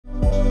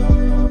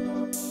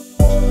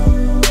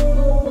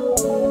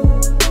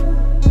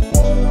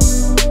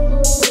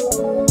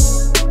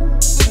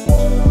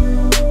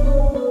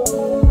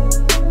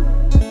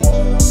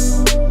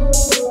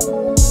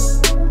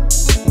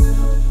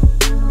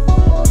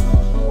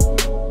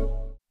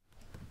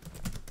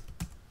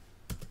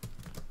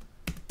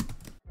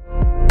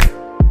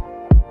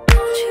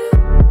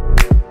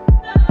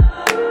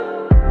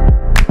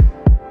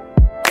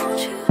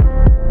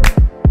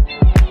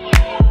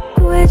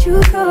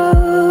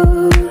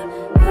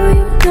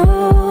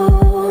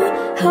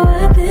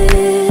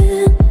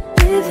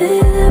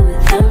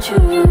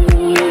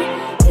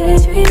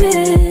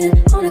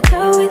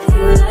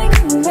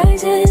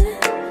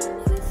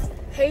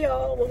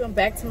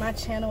my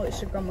channel. It's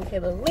your girl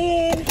Michaela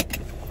Lynn.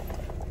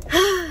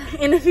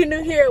 And if you're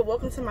new here,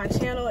 welcome to my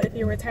channel. If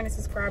you're a returning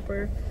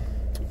subscriber,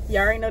 you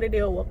already know the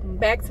deal. Welcome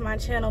back to my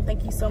channel.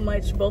 Thank you so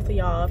much, both of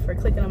y'all, for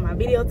clicking on my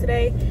video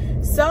today.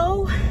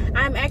 So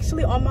I'm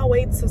actually on my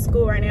way to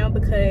school right now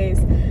because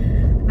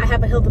I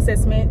have a health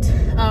assessment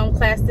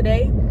class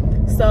today.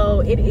 So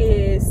it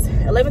is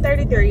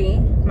 11:33.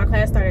 My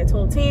class started at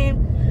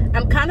 12:10.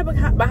 I'm kind of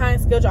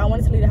behind schedule. I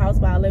wanted to leave the house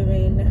by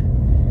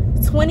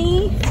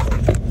 11:20.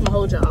 I'm gonna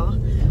hold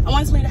y'all. I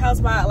wanted to leave the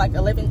house by like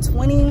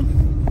 11:20,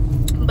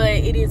 but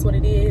it is what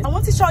it is. I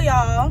want to show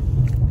y'all.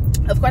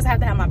 Of course, I have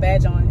to have my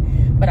badge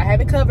on, but I have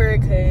it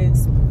covered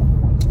because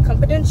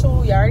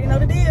confidential. You already know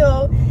the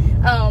deal.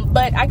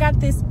 But I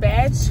got this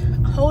badge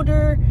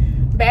holder,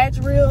 badge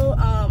reel.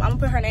 I'm gonna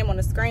put her name on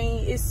the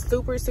screen. It's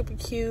super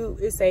cute.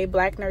 It's a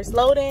black nurse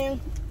loading.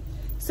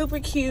 Super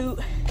cute,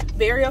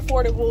 very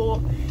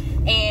affordable,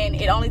 and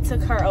it only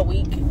took her a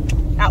week.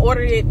 I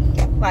ordered it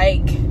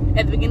like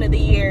at the beginning of the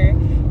year,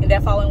 and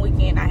that following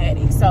weekend I had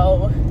it.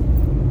 So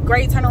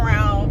great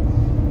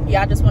turnaround.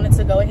 Yeah, I just wanted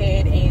to go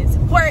ahead and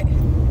support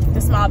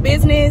the small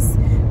business,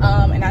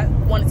 and I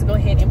wanted to go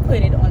ahead and put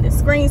it on the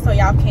screen so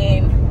y'all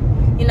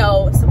can, you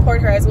know,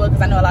 support her as well,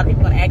 because I know a lot of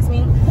people gonna ask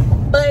me.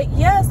 But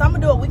yes, I'm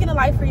gonna do a week in the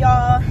life for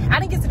y'all. I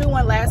didn't get to do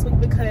one last week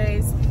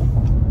because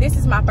this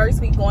is my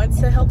first week going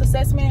to health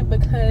assessment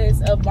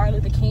because of Martin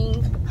Luther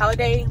King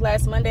holiday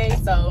last Monday.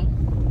 So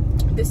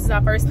this is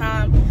our first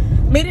time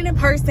meeting in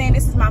person.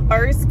 This is my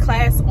first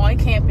class on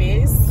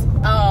campus.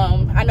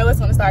 I know it's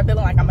gonna start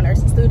feeling like I'm a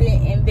nursing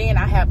student, and then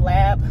I have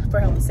lab for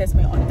health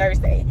assessment on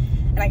Thursday,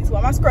 and I get to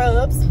wear my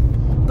scrubs.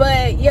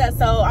 But yeah,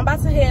 so I'm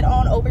about to head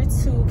on over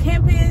to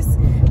campus.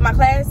 My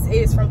class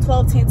is from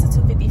 12:10 to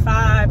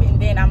 2:55,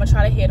 and then I'm gonna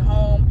try to head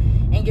home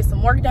and get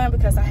some work done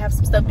because I have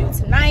some stuff due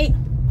tonight.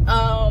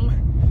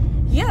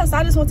 Yeah, so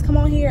I just want to come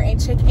on here and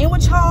check in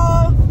with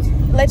y'all,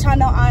 let y'all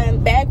know I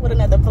am back with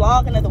another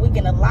vlog, another week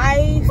in the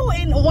life. Oh,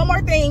 and one more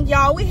thing,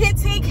 y'all, we hit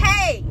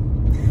 10K.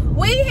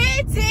 We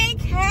hit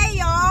 10K,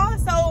 y'all.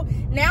 So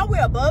now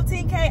we're above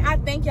 10K. I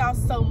thank y'all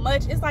so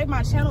much. It's like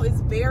my channel is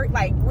very,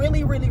 like,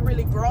 really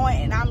growing,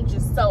 and I'm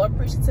just so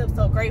appreciative,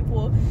 so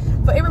grateful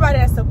for everybody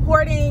that's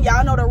supporting.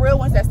 Y'all know the real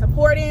ones that's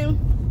supporting.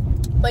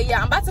 But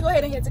yeah, I'm about to go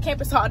ahead and head to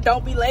campus so I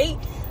don't be late.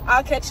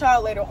 I'll catch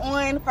y'all later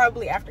on,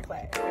 probably after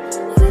class.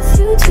 With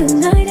you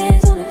tonight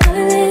is on an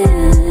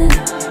island.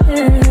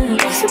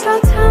 It's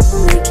about time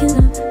for making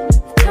up.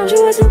 The times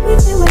you wasn't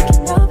with me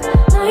waking up.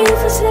 Now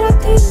you said I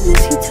didn't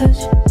miss your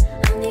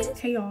touch.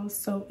 Hey y'all,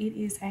 so it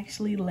is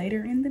actually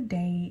later in the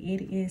day.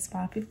 It is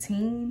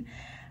 5:15.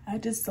 I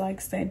just like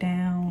sat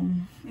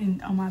down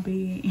on my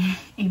bed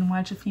and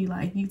watch a few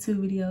like YouTube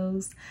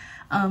videos,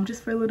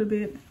 just for a little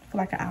bit, for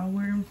like an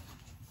hour,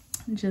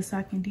 just so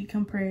I can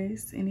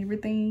decompress and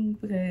everything,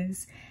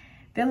 because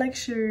that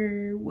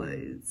lecture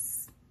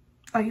was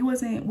like,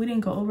 we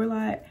didn't go over a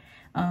lot.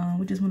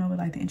 We just went over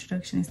like the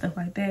introduction and stuff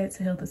like that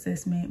to health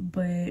assessment,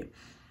 but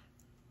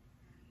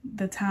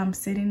the time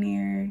sitting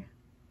there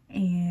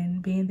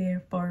and being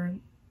there for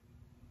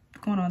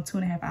going on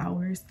 2.5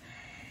 hours,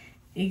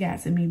 it got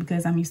to me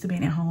because I'm used to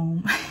being at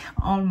home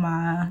on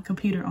my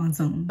computer on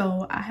Zoom.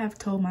 So I have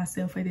told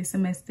myself for this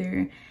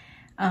semester,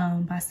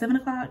 by 7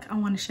 o'clock, I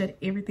want to shut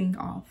everything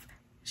off,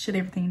 shut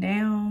everything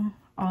down,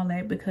 all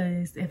that,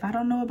 because if I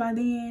don't know it by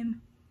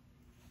then,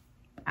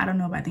 I don't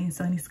know about then,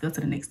 so I need to go to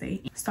the next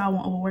day. So I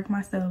won't overwork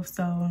myself.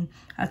 So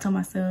I told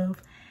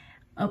myself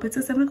up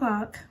until 7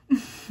 o'clock,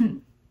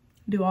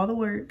 do all the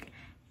work.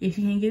 If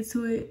you can't get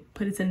to it,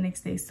 put it to the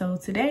next day. So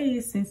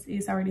today, since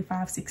it's already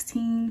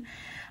 5:16,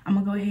 I'm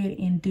gonna go ahead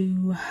and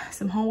do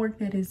some homework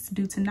that is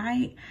due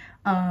tonight.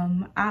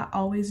 I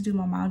always do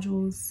my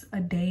modules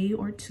a day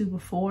or two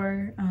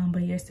before,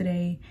 but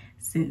yesterday,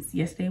 since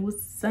yesterday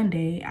was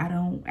Sunday, I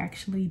don't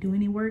actually do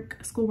any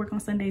schoolwork on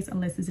Sundays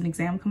unless there's an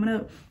exam coming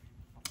up.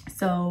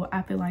 So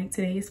I feel like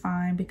today is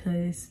fine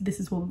because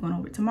this is what we're going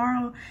over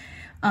tomorrow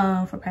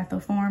for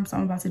pathoform. So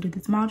I'm about to do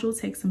this module,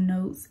 take some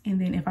notes, and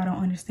then if I don't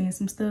understand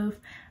some stuff,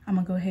 I'm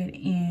gonna go ahead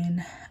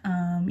and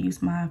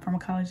use my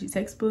pharmacology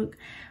textbook.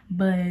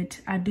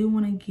 But I do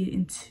want to get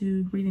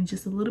into reading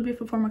just a little bit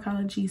for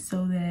pharmacology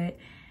so that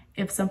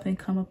if something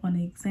come up on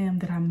the exam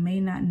that I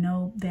may not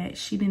know that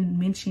she didn't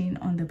mention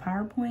on the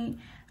PowerPoint,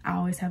 I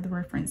always have the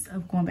reference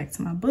of going back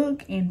to my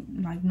book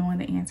and like knowing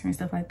the answer and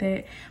stuff like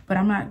that. But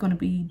I'm not going to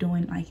be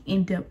doing like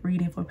in-depth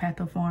reading for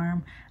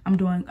pathoform. I'm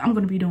going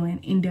to be doing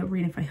in-depth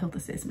reading for health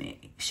assessment.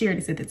 She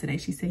already said that today.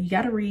 She said you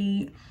got to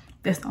read.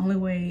 That's the only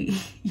way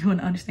you want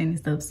to understand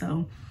this stuff.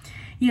 So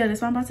yeah,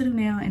 that's what I'm about to do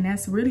now, and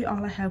that's really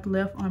all I have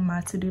left on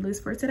my to-do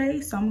list for today.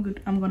 So I'm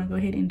going to go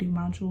ahead and do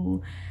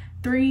module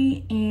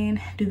 3 and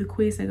do the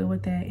quiz that go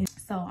with that.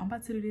 So I'm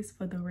about to do this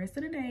for the rest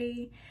of the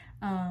day.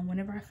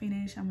 Whenever I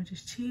finish, I'm gonna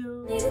just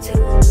chill. I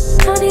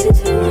needed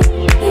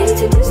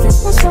to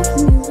distance myself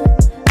from you.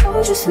 I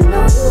was just in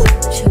love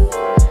with you.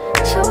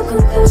 So I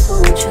confess,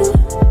 won't you?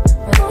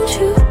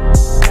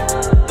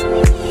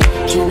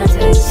 Can I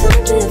tell you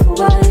something for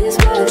what it's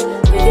worth?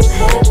 We've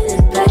had it,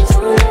 that's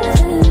all.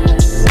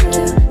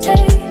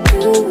 Take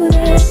you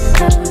there,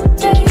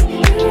 take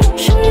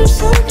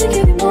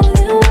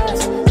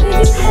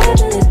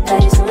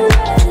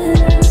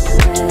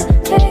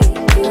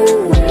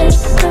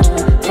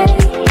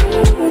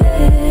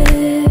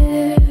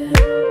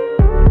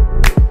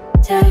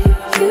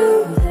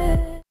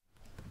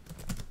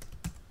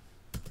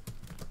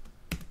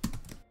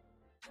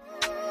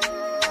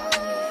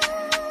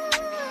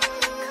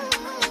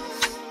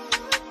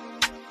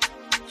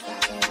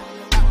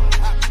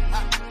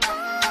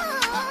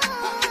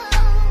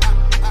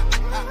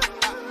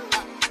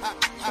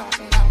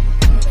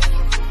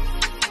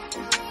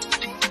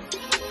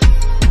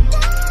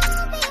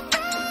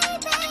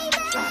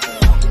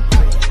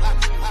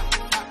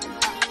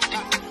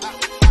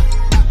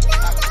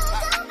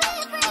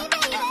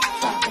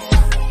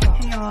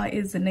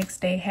is the next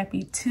day.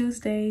 Happy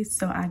Tuesday.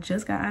 So I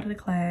just got out of the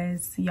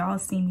class. Y'all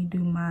seen me do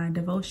my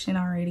devotion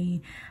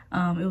already.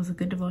 It was a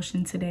good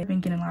devotion today. I've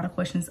been getting a lot of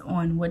questions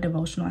on what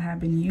devotional I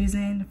have been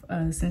using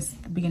since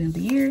the beginning of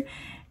the year,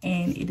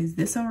 and it is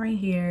this one right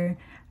here.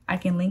 I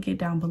can link it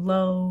down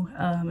below.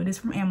 It is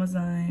from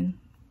Amazon.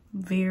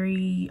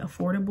 Very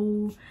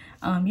affordable.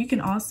 You can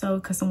also,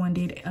 because someone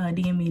did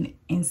DM me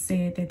and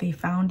said that they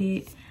found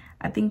it,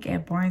 I think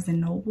at Barnes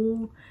and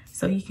Noble,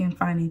 so you can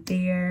find it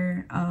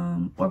there,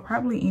 or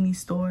probably any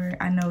store.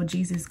 I know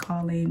Jesus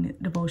Calling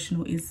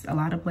devotional is a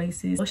lot of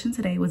places. Devotion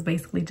today was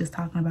basically just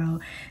talking about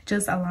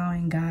just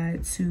allowing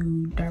God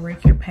to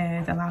direct your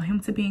path, allow him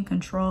to be in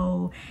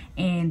control,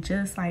 and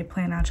just like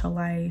plan out your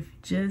life.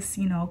 Just,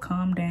 you know,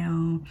 calm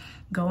down,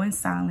 go in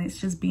silence,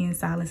 just be in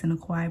silence in a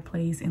quiet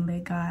place, and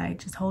let God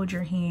just hold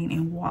your hand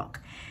and walk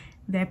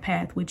that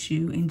path with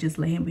you, and just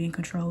let him be in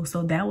control.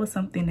 So that was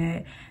something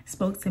that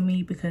spoke to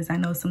me, because I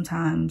know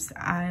sometimes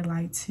I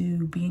like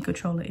to be in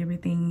control of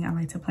everything. I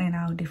like to plan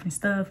out different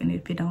stuff, and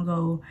if it don't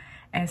go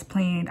as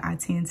planned, I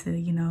tend to,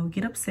 you know,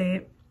 get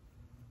upset.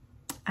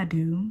 I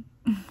do.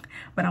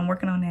 But I'm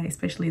working on that,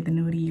 especially at the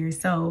new year.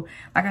 So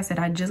like I said,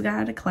 I just got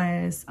out of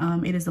class.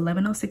 It is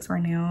 11:06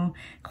 right now.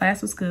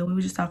 Class was good. We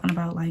were just talking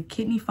about like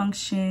kidney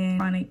function,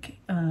 chronic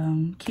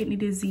kidney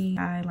disease,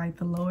 like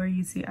the lower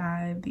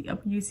UTI, the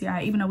upper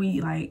UTI. Even though we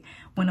like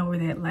went over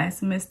that last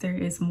semester,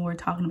 it's more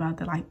talking about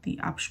the like the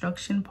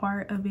obstruction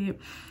part of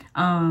it.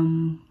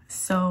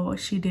 So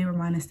she did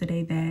remind us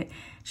today that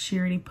she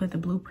already put the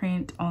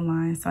blueprint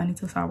online, so I need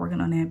to start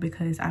working on that,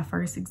 because our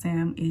first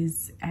exam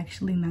is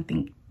actually, I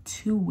think,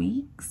 2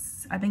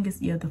 weeks. I think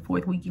it's, yeah, the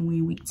 4th week, and we're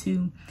in week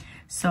 2.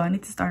 So I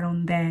need to start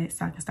on that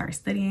so I can start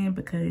studying,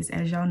 because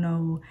as y'all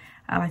know,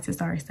 I like to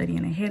start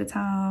studying ahead of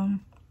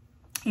time.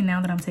 And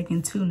now that I'm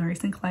taking 2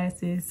 nursing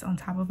classes on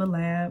top of a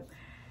lab,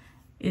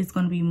 it's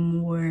going to be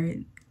more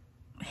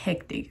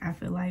hectic, I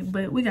feel like,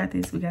 but we got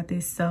this.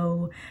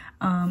 So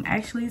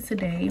actually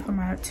today for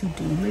my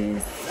to-do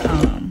list,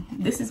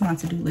 this is my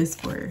to-do list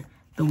for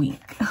the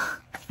week.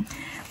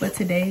 But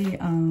today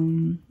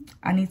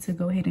I need to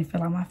go ahead and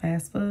fill out my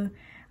FAFSA.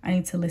 I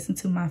need to listen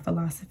to my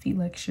philosophy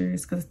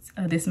lectures, because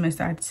this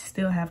semester I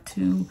still have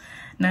 2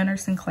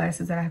 non-nursing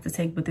classes that I have to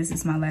take, but this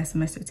is my last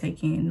semester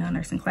taking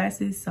non-nursing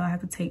classes. So I have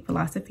to take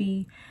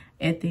philosophy,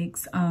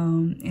 ethics,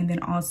 and then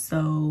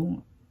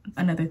also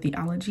another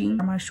theology.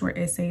 My short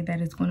essay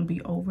that is going to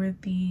be over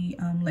the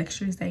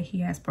lectures that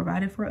he has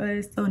provided for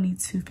us. So I need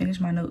to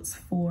finish my notes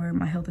for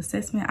my health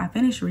assessment. I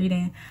finished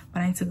reading,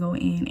 but I need to go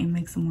in and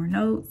make some more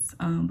notes,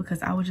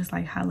 because I was just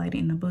like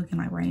highlighting the book and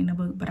like writing the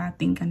book, but I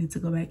think I need to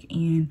go back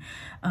and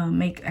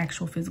make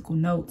actual physical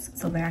notes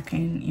so that I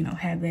can, you know,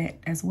 have that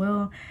as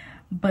well.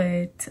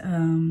 But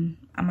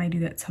I might do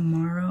that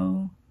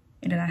tomorrow.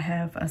 And then I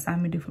have an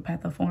assignment due for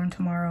Pathoform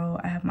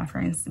tomorrow. I have my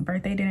friend's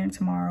birthday dinner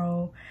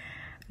tomorrow.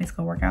 Let's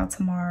go work out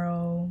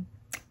tomorrow.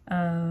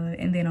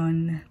 And then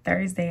on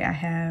Thursday, I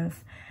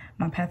have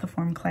my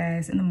Pathoform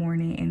class in the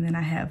morning. And then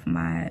I have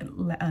my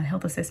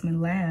health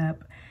assessment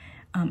lab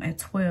at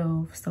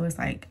 12. So it's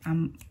like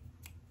I'm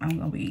going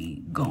to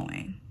be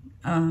going.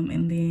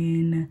 And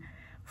then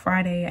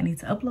Friday, I need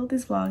to upload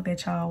this vlog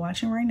that y'all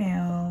watching right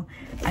now.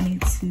 I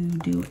need to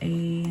do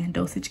a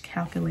dosage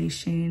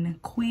calculation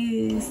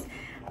quiz.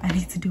 I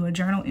need to do a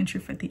journal entry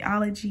for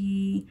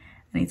theology.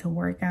 I need to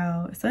work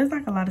out. So there's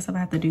like a lot of stuff I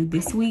have to do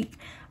this week.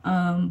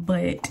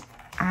 But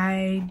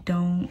I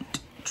don't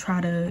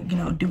try to, you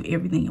know, do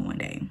everything in one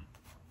day.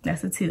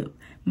 That's a tip.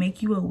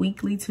 Make you a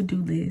weekly to-do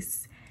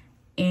list,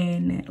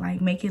 and like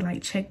make it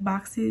like check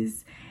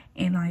boxes,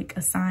 and like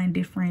assign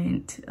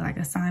different like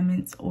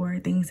assignments or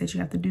things that you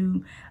have to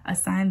do.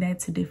 Assign that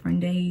to different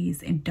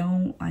days, and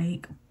don't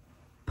like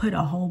put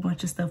a whole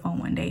bunch of stuff on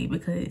one day,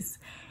 because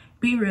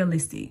be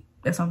realistic.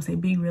 That's what I'm saying.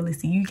 Be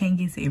realistic. You can't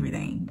get to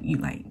everything. You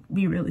like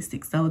be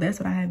realistic. So that's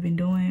what I have been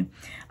doing.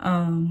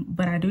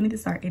 But I do need to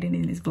start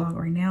editing this vlog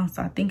right now.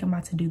 So I think I'm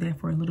about to do that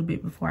for a little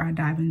bit before I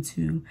dive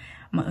into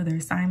my other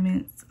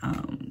assignments,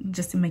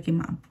 just to make it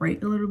my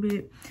break a little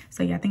bit.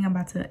 So yeah, I think I'm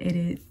about to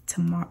edit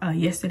tomorrow,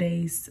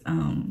 yesterday's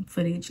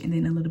footage, and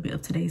then a little bit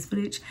of today's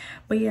footage.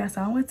 But yeah,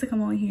 so I wanted to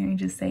come on here and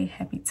just say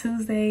happy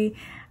Tuesday.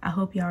 I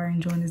hope y'all are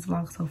enjoying this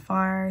vlog so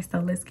far. So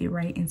let's get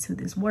right into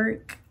this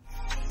work.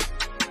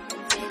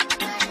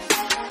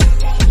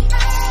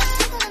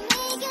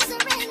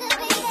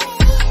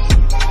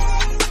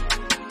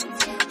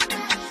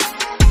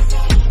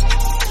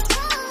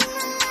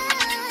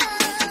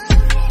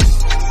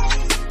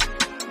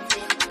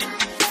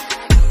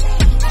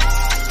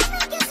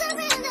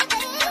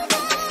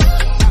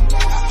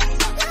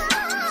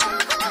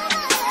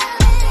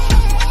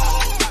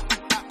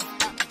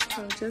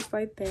 Just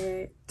like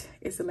that,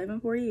 it's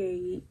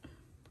 11:48.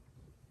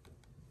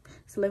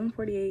 It's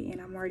 11:48, and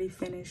I'm already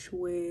finished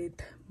with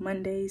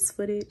Monday's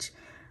footage.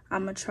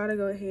 I'm gonna try to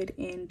go ahead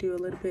and do a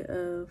little bit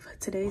of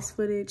today's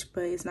footage,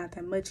 but it's not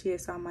that much yet,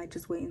 so I might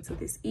just wait until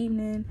this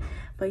evening.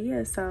 But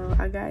yeah, so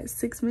I got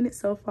 6 minutes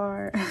so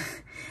far.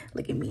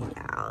 Look at me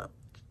now.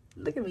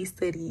 Look at me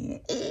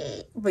studying.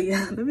 But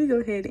yeah, let me go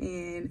ahead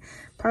and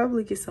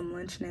probably get some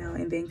lunch now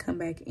and then come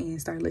back and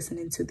start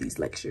listening to these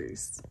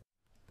lectures.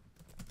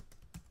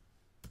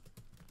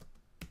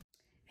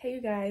 Hey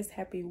you guys,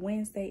 happy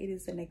Wednesday. It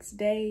is the next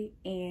day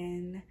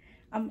and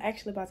I'm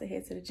actually about to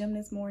head to the gym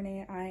this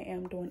morning. I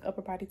am doing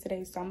upper body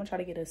today, so I'm gonna try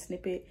to get a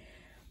snippet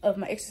of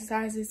my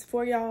exercises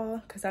for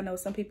y'all because I know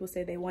some people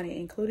said they want it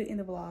included in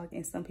the vlog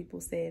and some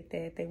people said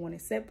that they want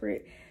it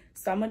separate.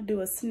 So I'm gonna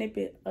do a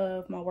snippet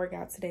of my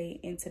workout today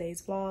in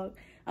today's vlog.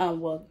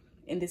 Well,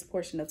 in this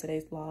portion of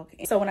today's vlog.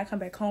 And so when I come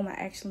back home, I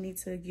actually need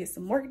to get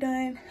some work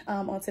done.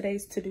 On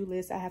today's to-do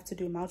list, I have to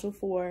do module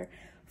 4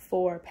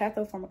 for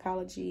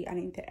pathopharmacology. I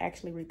need to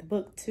actually read the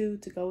book too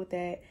to go with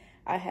that.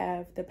 I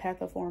have the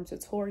pathoform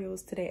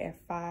tutorials today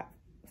at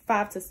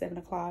 5 to 7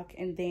 o'clock,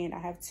 and then I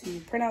have to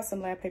print out some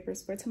lab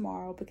papers for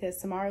tomorrow because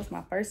tomorrow is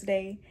my first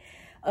day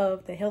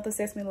of the health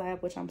assessment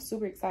lab, which I'm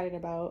super excited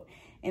about.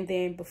 And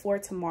then before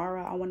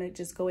tomorrow, I want to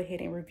just go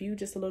ahead and review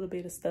just a little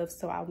bit of stuff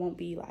so I won't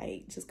be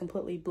like just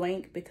completely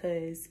blank,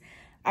 because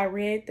I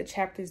read the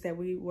chapters that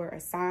we were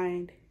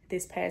assigned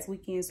this past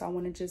weekend, so I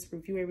want to just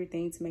review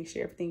everything to make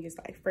sure everything is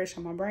like fresh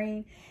on my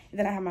brain. And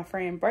then I have my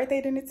friend's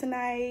birthday dinner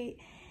tonight,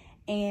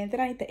 and then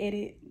I need to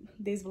edit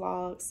this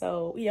vlog.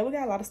 So yeah, we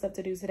got a lot of stuff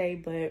to do today,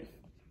 but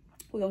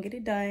we're gonna get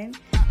it done.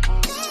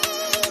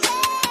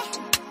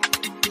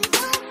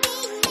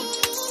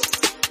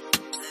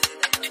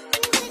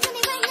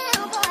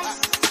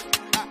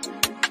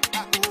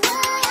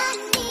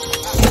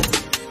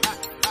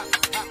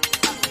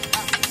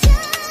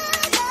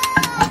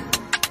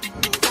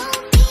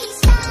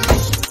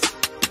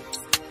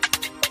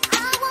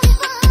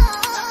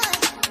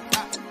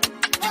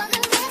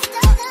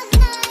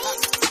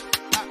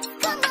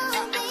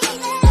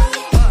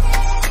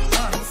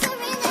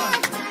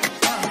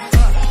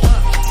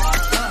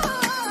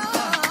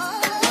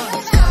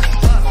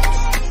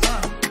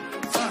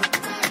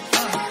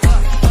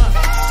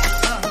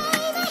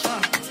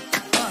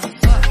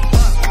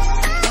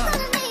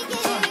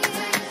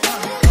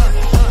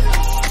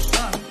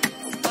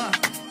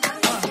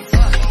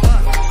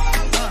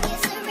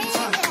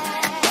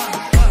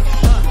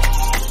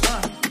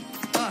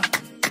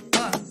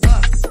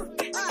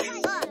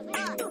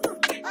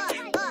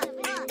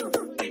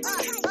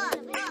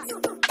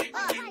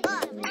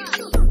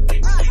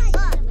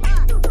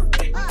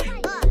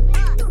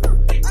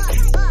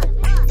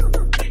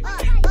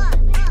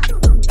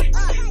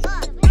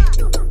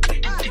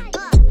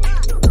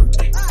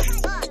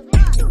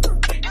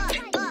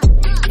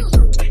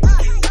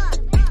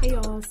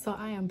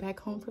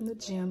 Home from the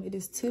gym. It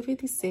is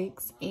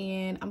 2:56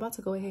 and I'm about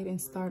to go ahead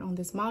and start on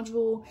this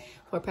module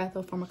for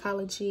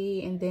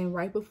pathopharmacology. And then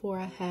right before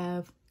I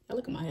have,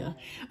 look at my hair,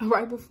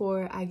 right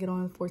before I get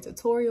on for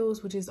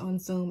tutorials, which is on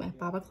Zoom at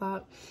 5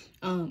 o'clock,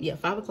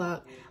 5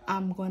 o'clock,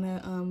 I'm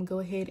gonna go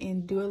ahead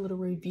and do a little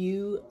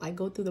review, like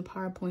go through the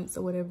PowerPoints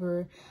or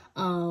whatever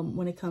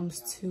when it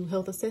comes to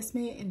health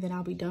assessment, and then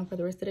I'll be done for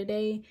the rest of the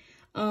day.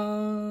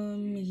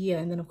 Yeah,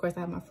 and then of course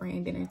I have my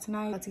friend dinner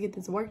tonight. About to get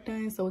this work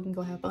done so we can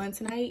go have fun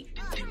tonight.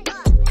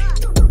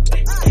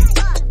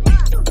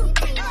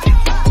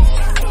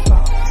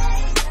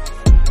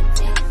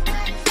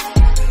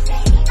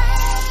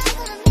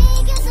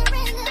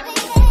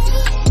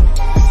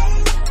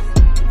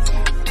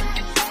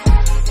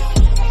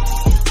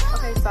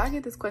 I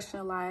get this question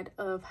a lot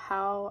of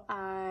how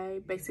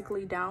I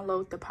basically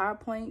download the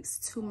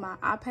PowerPoints to my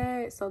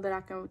iPad so that I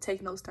can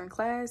take notes during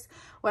class.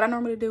 What I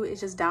normally do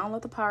is just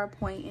download the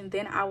PowerPoint and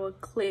then I will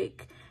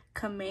click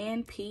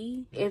Command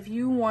P. If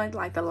you want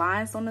like the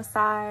lines on the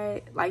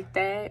side like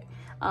that,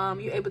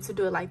 you're able to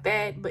do it like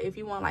that. But if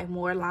you want like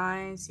more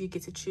lines, you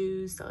get to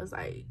choose, so it's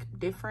like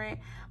different.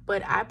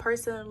 But I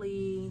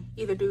personally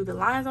either do the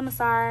lines on the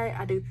side,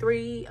 I do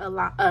three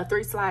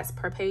slides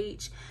per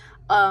page.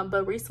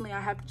 But recently I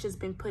have just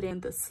been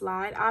putting the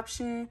slide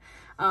option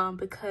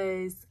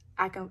because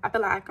I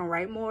feel like I can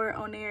write more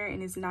on there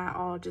and it's not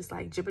all just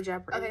like jibber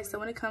jabber. Okay, so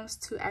when it comes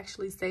to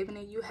actually saving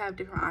it, you have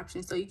different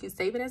options. So you can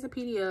save it as a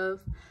PDF,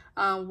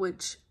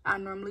 which I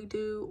normally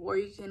do, or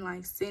you can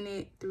like send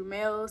it through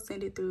mail,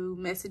 send it through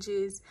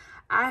messages.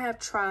 I have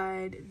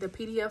tried the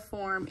PDF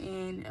form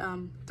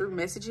and through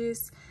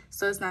messages,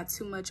 so it's not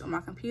too much on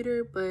my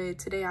computer, but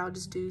today I'll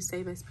just do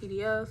save as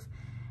PDF.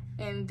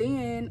 And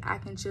then I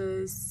can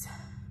just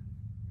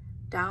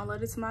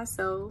download it to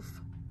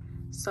myself.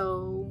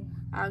 So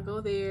I'll go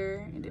there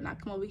and then I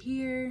come over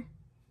here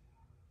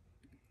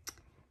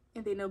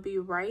and then it'll be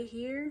right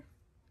here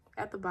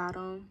at the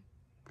bottom.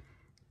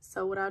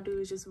 So what I'll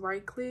do is just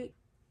right click,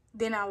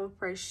 then I will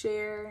press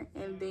share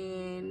and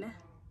then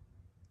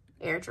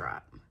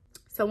AirDrop.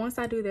 So once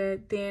I do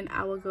that, then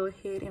I will go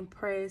ahead and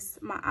press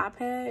my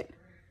iPad.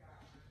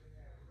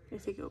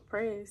 If it will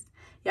press,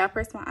 yeah, I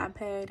press my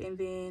iPad and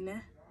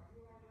then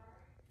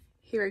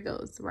here it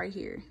goes right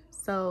here.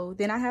 So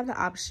then I have the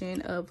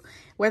option of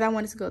whether I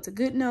want it to go to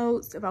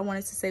GoodNotes, if I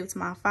wanted to save it to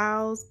my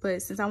files.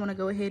 But since I want to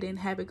go ahead and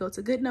have it go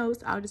to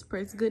GoodNotes, I'll just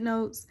press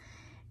GoodNotes.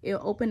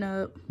 It'll open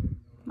up.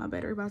 My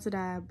battery about to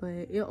die,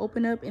 but it'll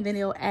open up and then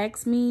it'll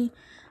ask me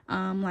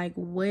like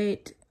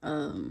what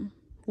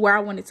where I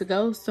want it to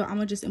go. So I'm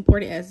gonna just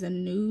import it as a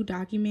new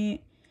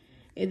document.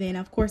 And then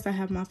of course I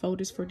have my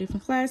folders for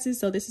different classes.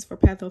 So this is for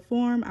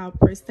pathoform. I'll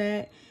press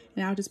that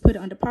and I'll just put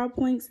it under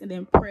PowerPoints and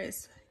then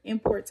press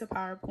import to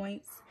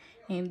PowerPoints,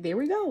 and there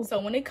we go.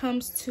 So when it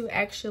comes to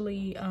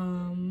actually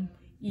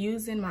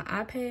using my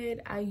iPad,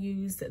 I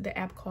used the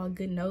app called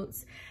Good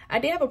Notes. I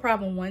did have a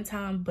problem one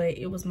time, but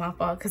it was my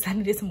fault because I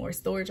needed some more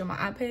storage on my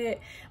iPad.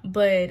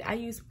 But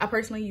I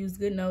personally use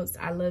Good Notes.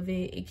 I love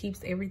it. It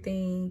keeps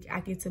everything.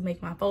 I get to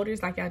make my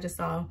folders like y'all just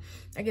saw.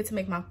 I get to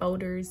make my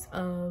folders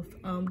of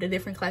the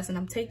different classes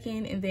I'm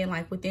taking, and then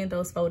like within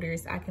those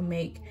folders I can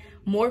make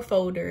more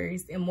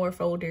folders and more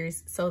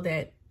folders so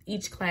that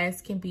each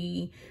class can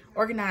be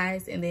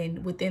organized, and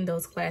then within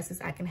those classes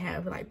I can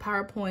have like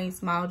PowerPoints,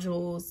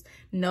 modules,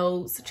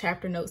 notes,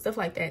 chapter notes, stuff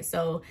like that.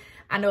 So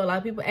I know a lot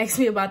of people ask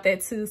me about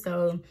that too,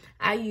 so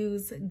I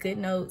use Good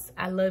Notes.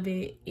 I love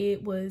it.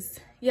 It was,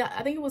 yeah,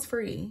 I think it was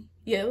free.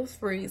 Yeah, it was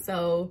free.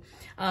 So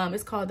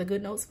it's called the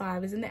Good Notes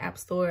 5. It's in the App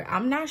Store.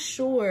 I'm not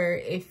sure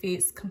if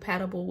it's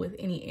compatible with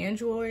any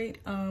Android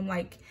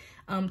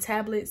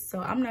tablets, so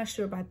I'm not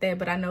sure about that,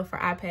 but I know for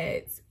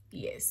iPads,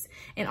 yes.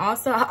 And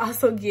also I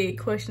also get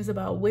questions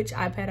about which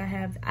iPad I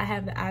have. I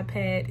have the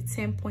iPad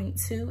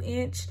 10.2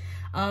 inch.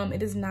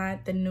 It is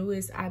not the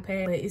newest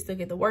iPad, but it still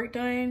get the work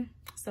done.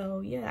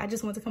 So yeah, I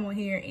just want to come on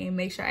here and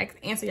make sure I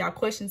answer y'all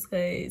questions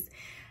because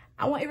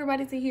I want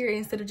everybody to hear it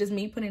instead of just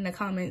me putting in the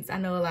comments. I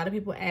know a lot of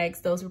people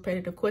ask those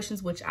repetitive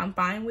questions, which I'm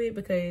fine with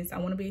because I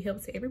want to be a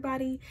help to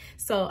everybody.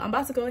 So I'm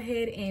about to go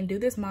ahead and do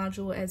this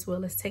module as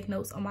well as take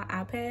notes on my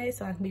iPad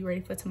so I can be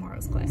ready for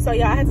tomorrow's class. So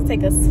y'all, I had to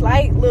take a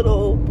slight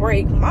little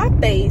break. My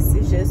face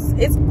is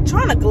it's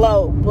trying to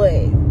glow,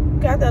 but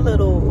got that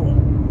little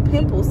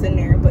pimples in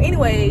there. But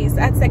anyways,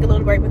 I had to take a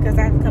little break because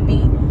I had to come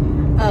meet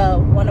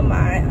one of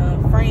my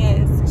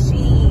friends.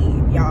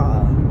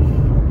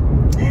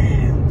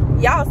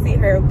 Y'all see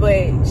her,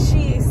 but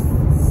she's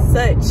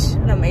such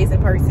an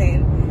amazing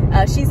person.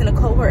 She's in a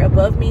cohort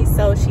above me,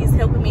 so she's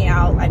helping me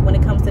out like when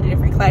it comes to the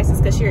different classes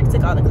because she already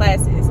took all the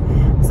classes.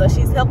 So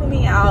she's helping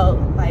me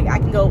out. Like I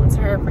can go to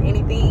her for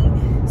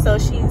anything. So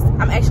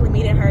I'm actually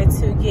meeting her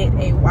to get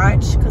a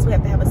watch because we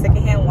have to have a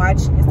secondhand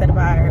watch instead of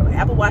our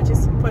Apple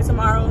Watches for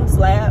tomorrow's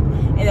lab.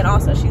 And then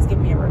also she's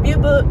giving me a review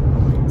book.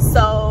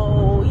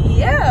 So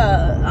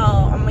yeah,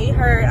 I'm gonna meet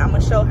her. I'm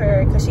gonna show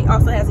her because she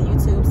also has a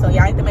YouTube. So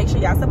y'all need to make sure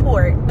y'all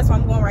support. That's where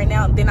I'm going right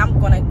now. Then I'm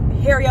gonna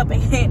hurry up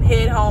and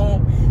head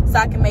home so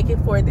I can make it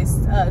for this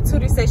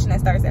tutor session that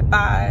starts at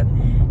 5.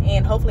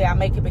 And hopefully I'll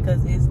make it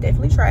because it's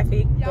definitely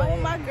traffic. Y'all,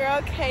 my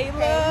girl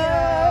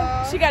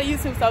Kayla. Hey, she got a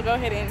YouTube, so go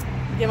ahead and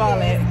give all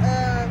that.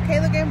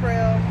 Kayla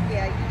Gambrell.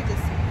 Yeah, you can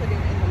just put it in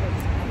the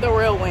list. The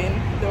real one.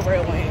 The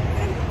real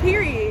one.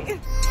 Period.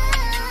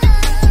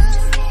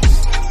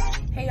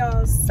 Hey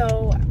y'all,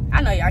 so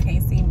I know y'all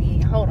can't see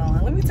me. Hold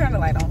on, let me turn the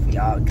light on for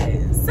y'all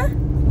because I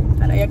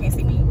know y'all can't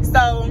see me.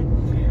 So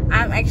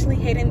I'm actually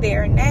heading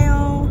there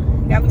now.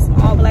 Got me some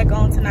all black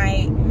on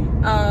tonight.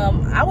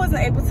 I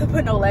wasn't able to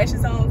put no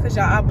lashes on because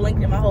y'all, I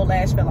blinked and my whole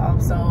lash fell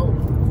off. So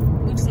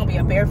we just gonna be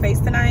a bare face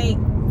tonight.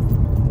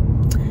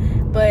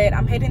 But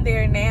I'm heading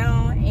there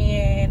now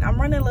and I'm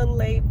running a little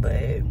late,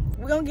 but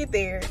we're gonna get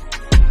there.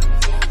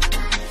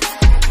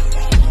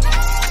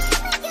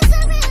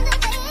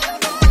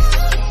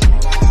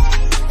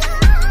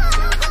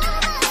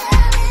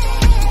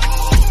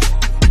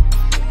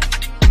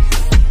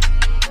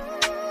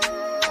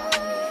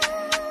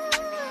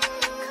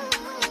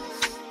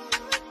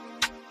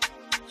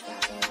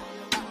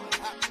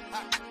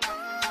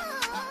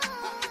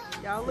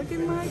 Y'all look at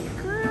my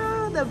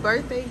girl, the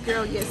birthday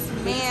girl. Yes,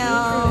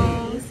 ma'am.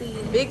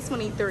 Big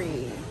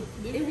 23.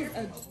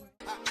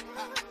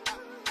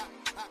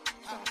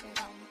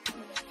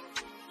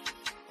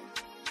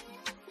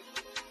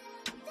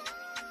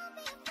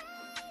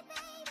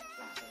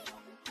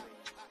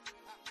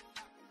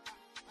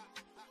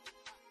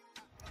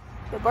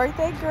 The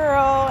birthday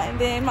girl, and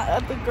then my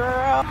other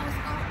girl,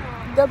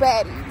 the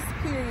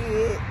baddies.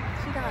 Period.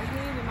 She got a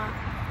hand in my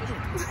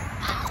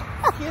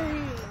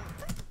period.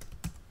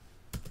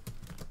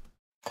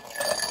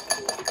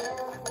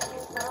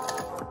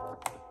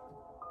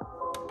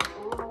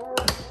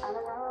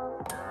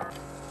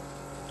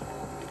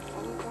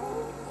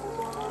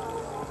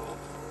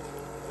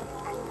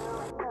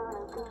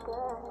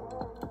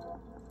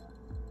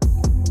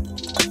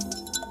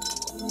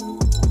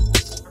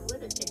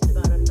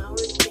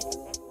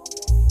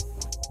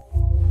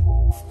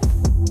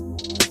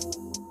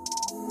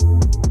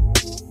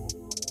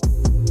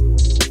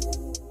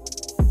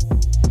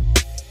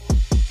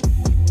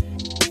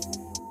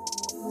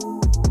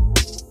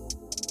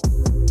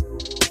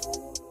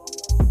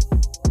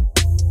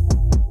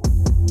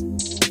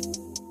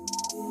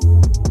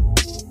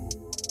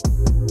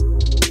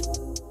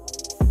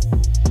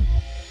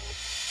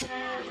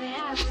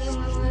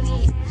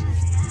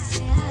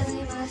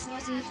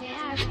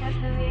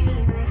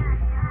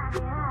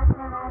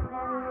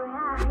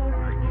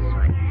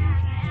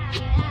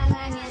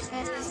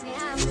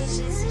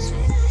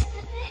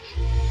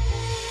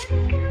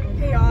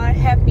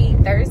 happy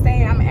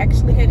Thursday. I'm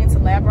actually heading to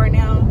lab right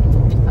now.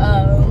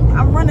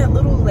 I'm running a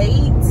little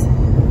late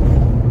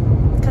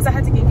because I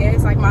had to get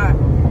gas, like my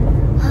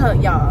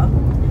y'all,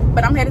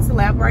 but I'm heading to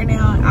lab right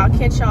now. I'll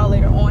catch y'all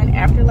later on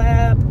after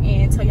lab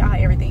and tell y'all how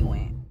everything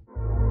went.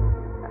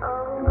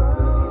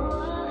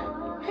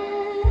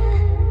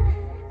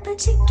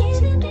 Hey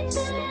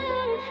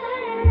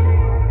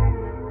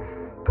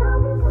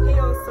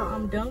y'all, so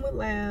I'm done with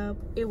lab.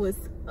 It was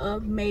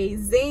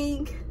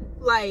amazing.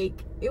 Like,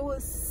 it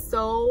was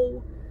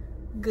so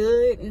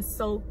good and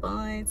so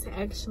fun to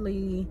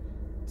actually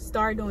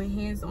start doing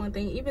hands-on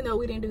things. Even though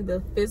we didn't do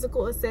the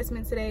physical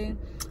assessment today,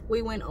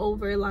 we went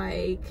over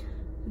like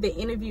the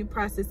interview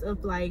process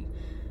of like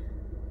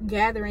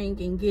gathering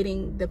and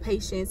getting the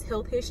patient's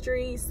health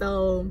history.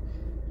 So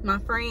my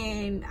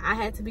friend, I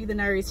had to be the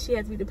nurse, she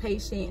had to be the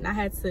patient, and I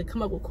had to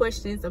come up with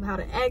questions of how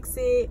to ask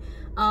it.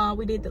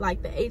 We did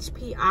like the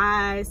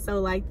HPI, so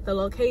like the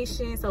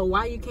location, so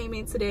why you came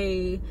in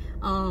today,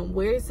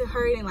 where is it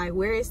hurting, like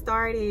where it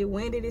started,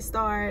 when did it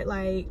start,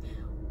 like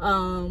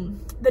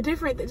the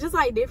different, just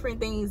like different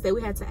things that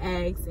we had to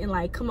ask and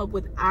like come up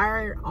with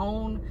our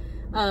own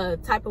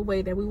type of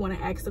way that we want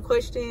to ask the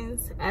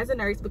questions as a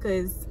nurse,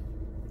 because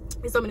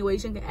there's so many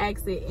ways you can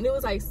ask it. And it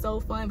was like so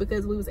fun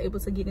because we was able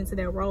to get into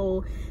that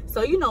role.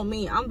 So you know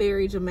me, I'm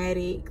very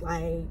dramatic.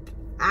 Like,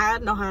 I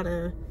know how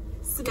to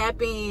snap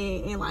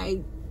in and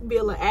like be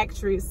a little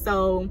actress.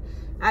 So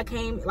I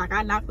came, like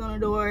I knocked on the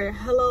door,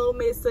 hello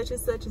Miss such and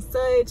such and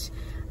such,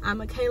 I'm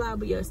Michaela, I'll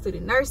be your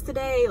student nurse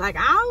today. Like,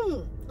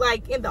 I'm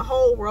like in the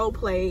whole role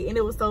play, and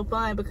it was so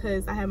fun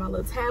because I had my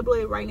little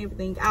tablet writing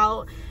everything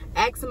out,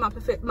 asking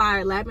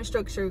my lab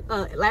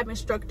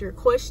instructor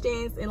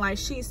questions. And like,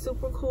 she's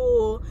super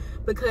cool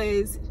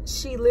because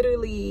she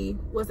literally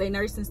was a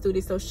nursing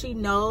student, so she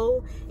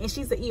know, and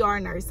she's an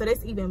ER nurse, so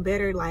that's even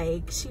better.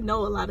 Like, she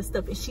know a lot of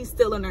stuff, and she's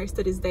still a nurse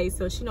to this day,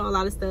 so she know a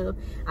lot of stuff.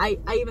 I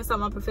even saw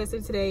my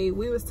professor today.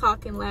 We was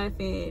talking,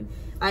 laughing,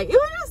 like it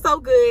was just so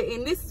good.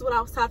 And this is what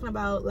I was talking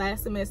about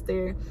last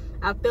semester.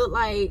 I felt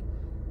like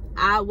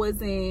I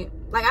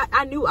wasn't, like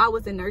I knew I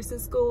was in nursing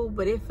school,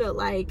 but it felt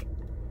like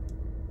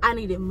I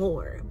needed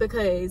more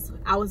because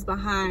I was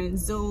behind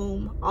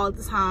Zoom all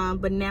the time.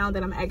 But now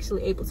that I'm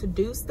actually able to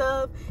do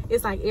stuff,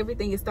 it's like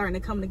everything is starting to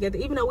come together.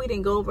 Even though we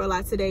didn't go over a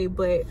lot today,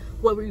 but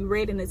what we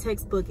read in the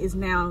textbook is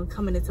now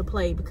coming into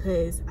play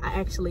because I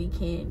actually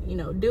can, you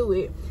know, do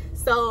it.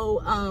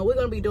 So we're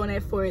gonna be doing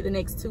that for the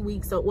next 2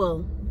 weeks. So,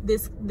 well,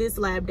 this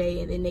lab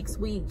day, and then next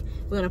week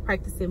we're gonna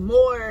practice it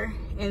more,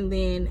 and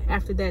then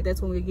after that,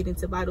 that's when we get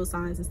into vital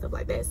signs and stuff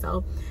like that.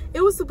 So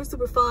it was super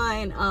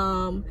fun.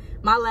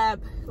 My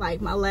lab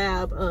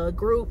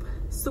group,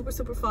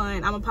 super fun.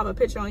 I'm gonna pop a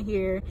picture on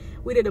here.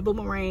 We did a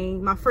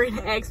boomerang. My friend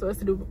asked for us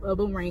to do a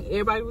boomerang.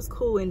 Everybody was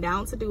cool and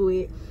down to do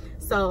it.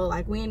 So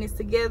like, we in this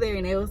together,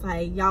 and it was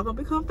like, y'all gonna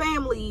become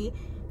family,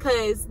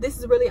 because this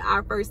is really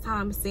our first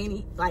time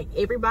seeing like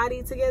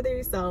everybody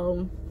together.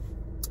 So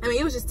I mean,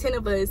 it was just 10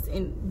 of us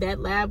in that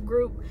lab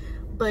group,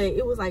 but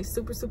it was like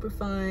super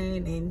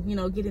fun, and you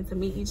know, getting to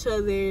meet each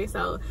other.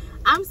 So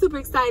I'm super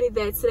excited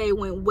that today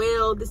went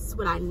well. This is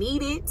what I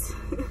needed.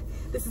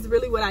 This is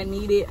really what I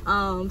needed.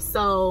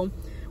 So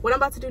what I'm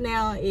about to do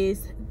now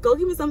is go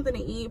get me something to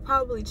eat,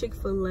 probably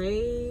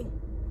Chick-fil-A.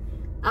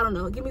 I don't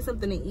know, give me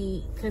something to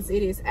eat because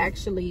it is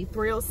actually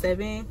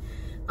 3:07.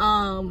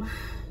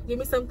 Give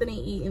me something to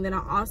eat, and then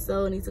I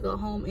also need to go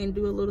home and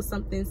do a little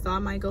something. So I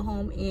might go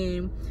home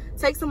and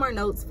take some more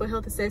notes for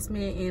health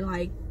assessment, and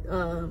like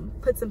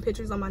put some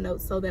pictures on my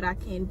notes so that I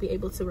can be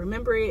able to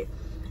remember it.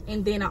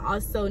 And then I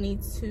also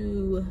need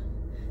to,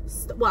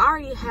 well, I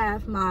already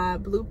have my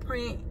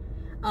blueprint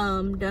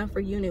done for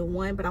unit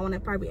 1, but I want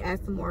to probably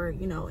add some more,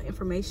 you know,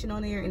 information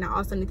on there. And I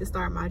also need to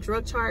start my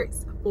drug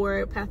charts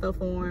for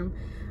pathoform.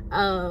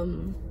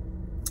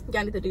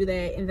 Y'all need to do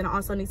that. And then I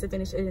also need to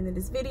finish editing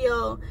this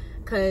video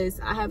because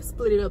I have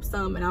split it up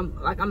some, and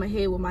I'm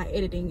ahead with my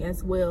editing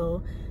as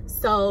well.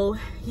 So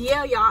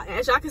yeah, y'all,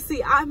 as y'all can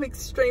see, I'm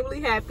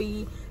extremely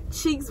happy.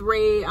 Cheeks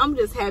red. I'm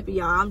just happy,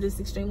 y'all. I'm just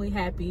extremely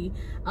happy.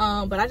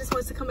 But I just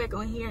wanted to come back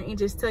on here and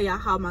just tell y'all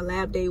how my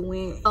lab day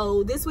went.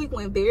 So this week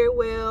went very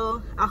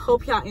well. I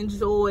hope y'all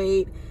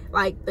enjoyed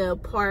like the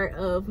part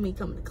of me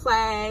coming to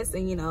class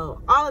and, you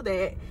know, all of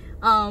that.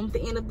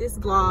 The end of this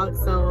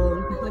vlog.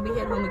 So let me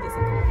head home and get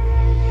some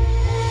food.